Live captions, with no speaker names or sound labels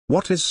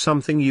What is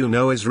something you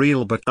know is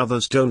real but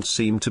others don't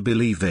seem to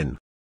believe in?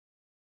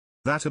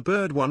 That a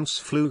bird once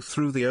flew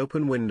through the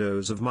open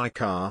windows of my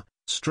car,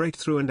 straight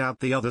through and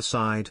out the other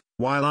side,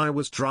 while I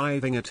was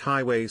driving at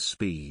highway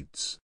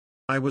speeds.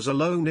 I was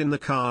alone in the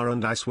car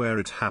and I swear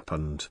it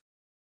happened.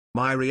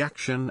 My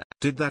reaction: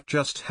 did that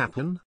just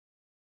happen?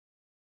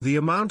 The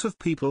amount of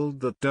people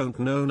that don't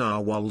know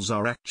narwhals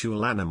are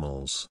actual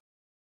animals.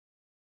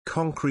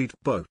 Concrete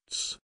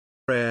boats.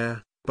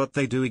 Rare, but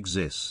they do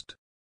exist.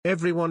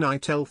 Everyone I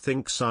tell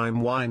thinks I'm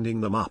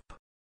winding them up.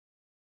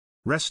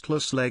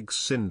 Restless legs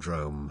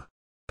syndrome.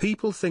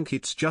 People think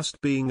it's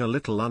just being a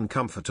little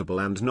uncomfortable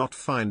and not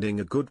finding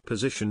a good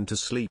position to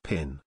sleep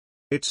in.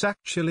 It's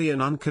actually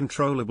an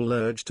uncontrollable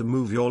urge to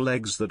move your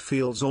legs that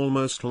feels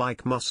almost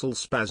like muscle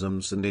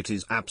spasms, and it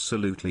is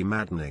absolutely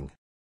maddening.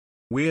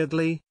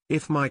 Weirdly,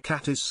 if my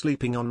cat is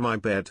sleeping on my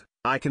bed,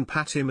 I can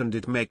pat him and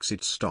it makes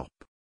it stop.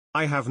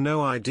 I have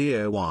no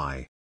idea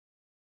why.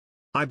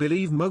 I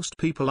believe most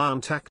people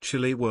aren't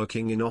actually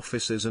working in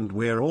offices and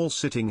we're all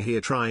sitting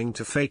here trying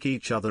to fake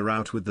each other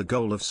out with the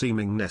goal of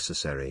seeming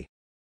necessary.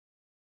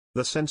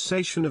 The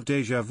sensation of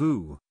déjà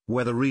vu,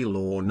 whether real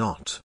or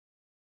not.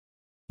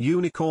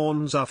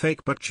 Unicorns are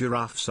fake but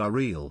giraffes are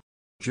real.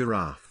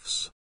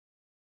 Giraffes.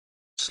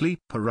 Sleep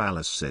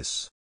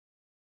paralysis.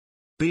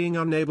 Being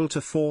unable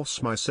to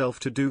force myself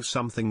to do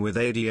something with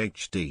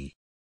ADHD.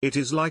 It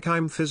is like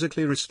I'm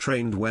physically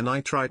restrained when I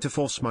try to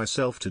force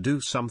myself to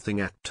do something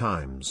at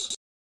times.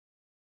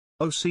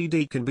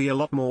 OCD can be a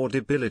lot more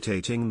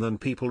debilitating than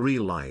people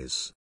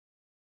realize.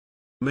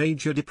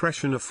 Major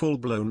depression, a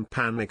full-blown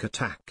panic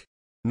attack.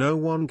 No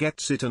one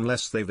gets it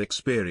unless they've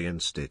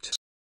experienced it.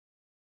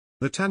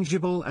 The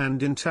tangible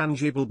and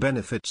intangible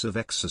benefits of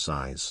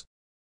exercise.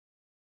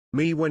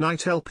 Me, when I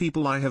tell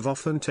people I have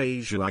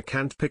aphantasia, I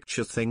can't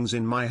picture things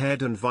in my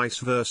head, and vice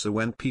versa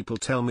when people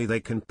tell me they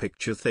can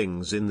picture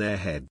things in their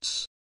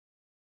heads.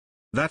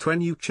 That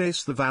when you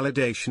chase the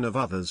validation of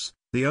others,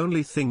 the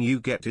only thing you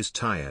get is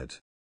tired.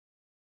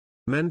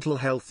 Mental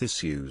health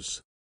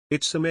issues.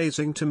 It's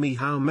amazing to me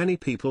how many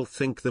people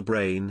think the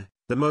brain,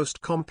 the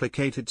most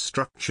complicated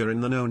structure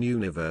in the known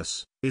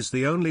universe, is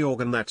the only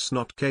organ that's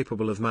not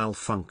capable of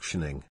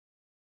malfunctioning.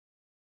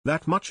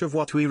 That much of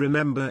what we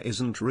remember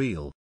isn't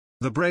real.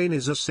 The brain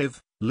is a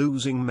sieve,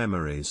 losing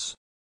memories.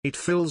 It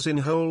fills in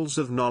holes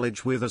of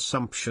knowledge with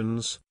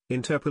assumptions,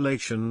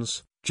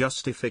 interpolations,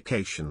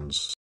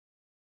 justifications.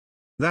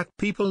 That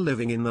people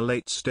living in the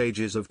late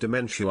stages of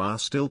dementia are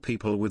still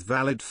people with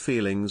valid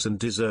feelings and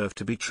deserve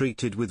to be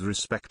treated with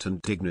respect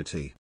and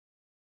dignity.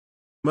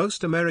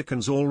 Most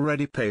Americans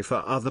already pay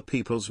for other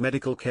people's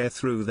medical care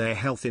through their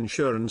health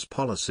insurance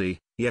policy,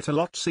 yet a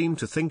lot seem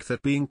to think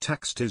that being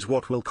taxed is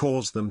what will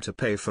cause them to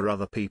pay for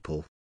other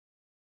people.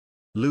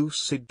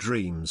 Lucid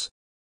dreams.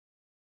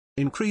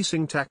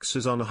 Increasing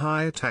taxes on a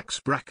higher tax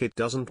bracket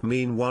doesn't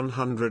mean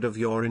 100 of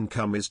your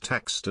income is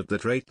taxed at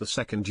that rate the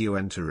second you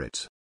enter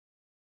it.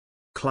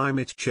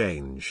 Climate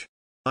change.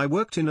 I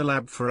worked in a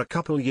lab for a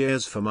couple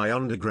years for my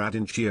undergrad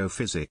in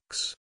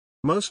geophysics.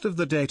 Most of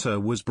the data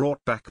was brought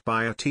back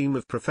by a team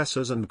of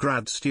professors and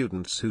grad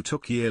students who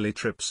took yearly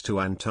trips to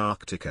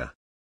Antarctica.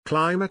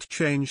 Climate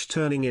change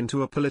turning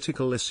into a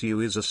political issue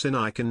is a sin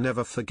I can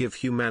never forgive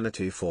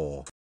humanity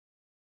for.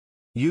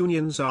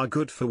 Unions are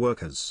good for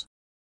workers.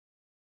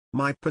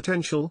 My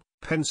potential,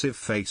 pensive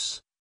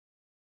face.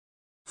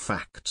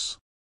 Facts.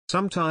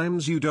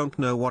 Sometimes you don't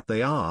know what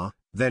they are,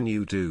 then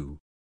you do.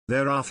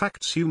 There are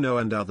facts you know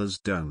and others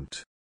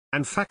don't.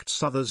 And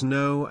facts others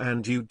know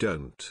and you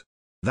don't.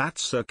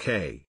 That's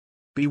okay.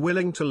 Be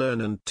willing to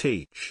learn and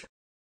teach.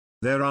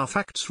 There are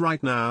facts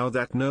right now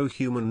that no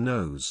human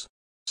knows.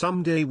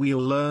 Someday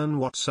we'll learn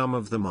what some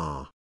of them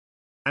are.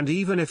 And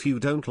even if you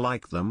don't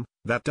like them,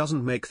 that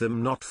doesn't make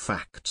them not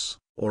facts,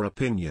 or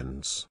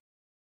opinions.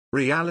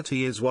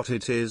 Reality is what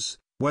it is,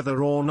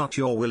 whether or not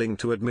you're willing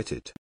to admit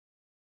it.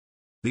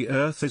 The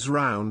earth is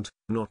round,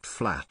 not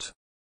flat.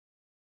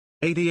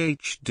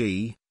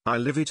 ADHD, I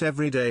live it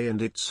every day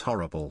and it's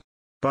horrible.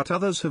 But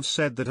others have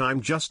said that I'm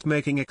just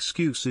making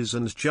excuses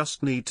and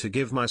just need to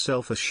give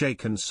myself a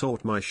shake and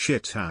sort my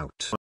shit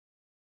out.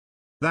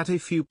 That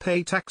if you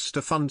pay tax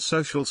to fund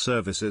social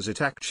services,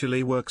 it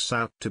actually works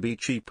out to be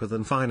cheaper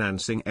than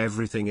financing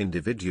everything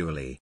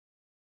individually.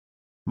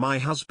 My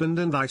husband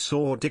and I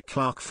saw Dick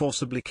Clark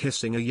forcibly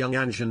kissing a young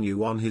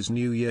ingenue on his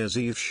New Year's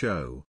Eve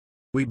show.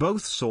 We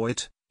both saw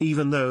it,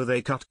 even though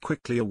they cut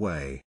quickly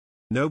away.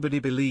 Nobody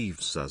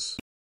believes us.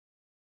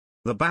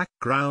 The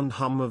background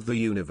hum of the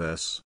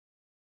universe.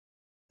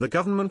 The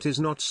government is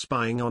not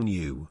spying on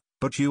you,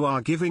 but you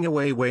are giving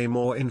away way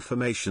more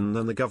information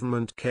than the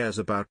government cares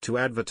about to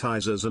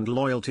advertisers and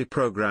loyalty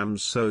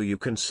programs so you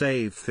can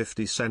save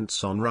 50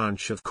 cents on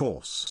ranch, of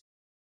course.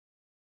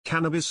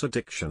 Cannabis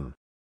addiction.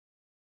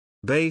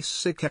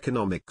 Basic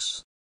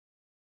economics.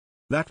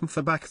 That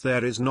mf back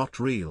there is not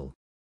real.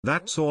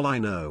 That's all I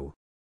know.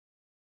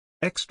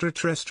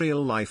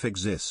 Extraterrestrial life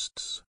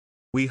exists.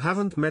 We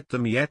haven't met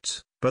them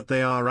yet, but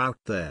they are out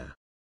there.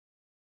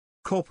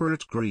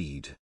 Corporate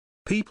greed.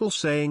 People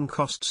saying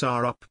costs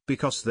are up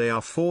because they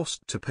are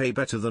forced to pay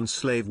better than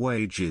slave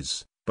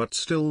wages, but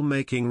still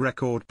making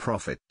record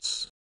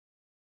profits.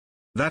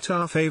 That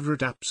our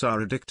favorite apps are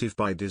addictive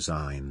by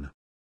design.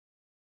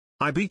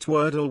 I beat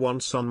Wordle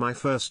once on my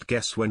first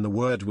guess when the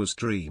word was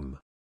dream.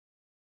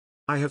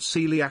 I have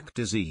celiac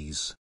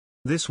disease.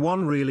 This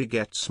one really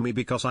gets me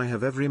because I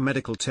have every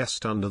medical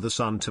test under the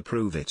sun to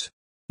prove it.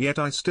 Yet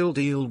I still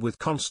deal with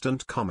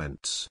constant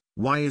comments,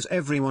 why is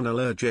everyone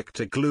allergic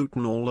to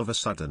gluten all of a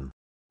sudden?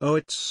 Oh,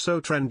 it's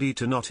so trendy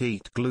to not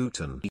eat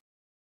gluten.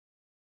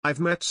 I've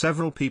met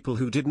several people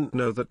who didn't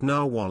know that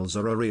narwhals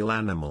are a real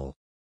animal.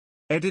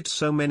 Edit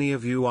so many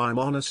of you, I'm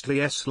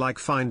honestly like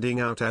finding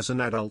out as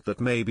an adult that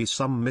maybe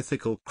some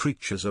mythical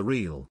creatures are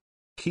real.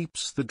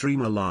 Keeps the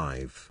dream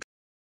alive.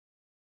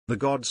 The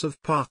gods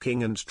of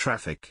parking and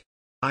traffic.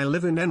 I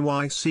live in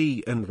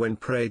NYC and when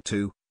prayed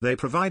to, they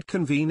provide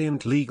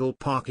convenient legal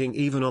parking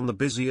even on the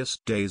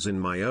busiest days in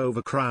my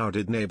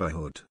overcrowded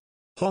neighborhood.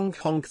 Honk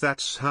honk,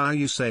 that's how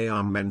you say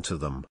amen to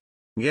them.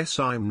 Yes,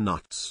 I'm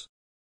nuts.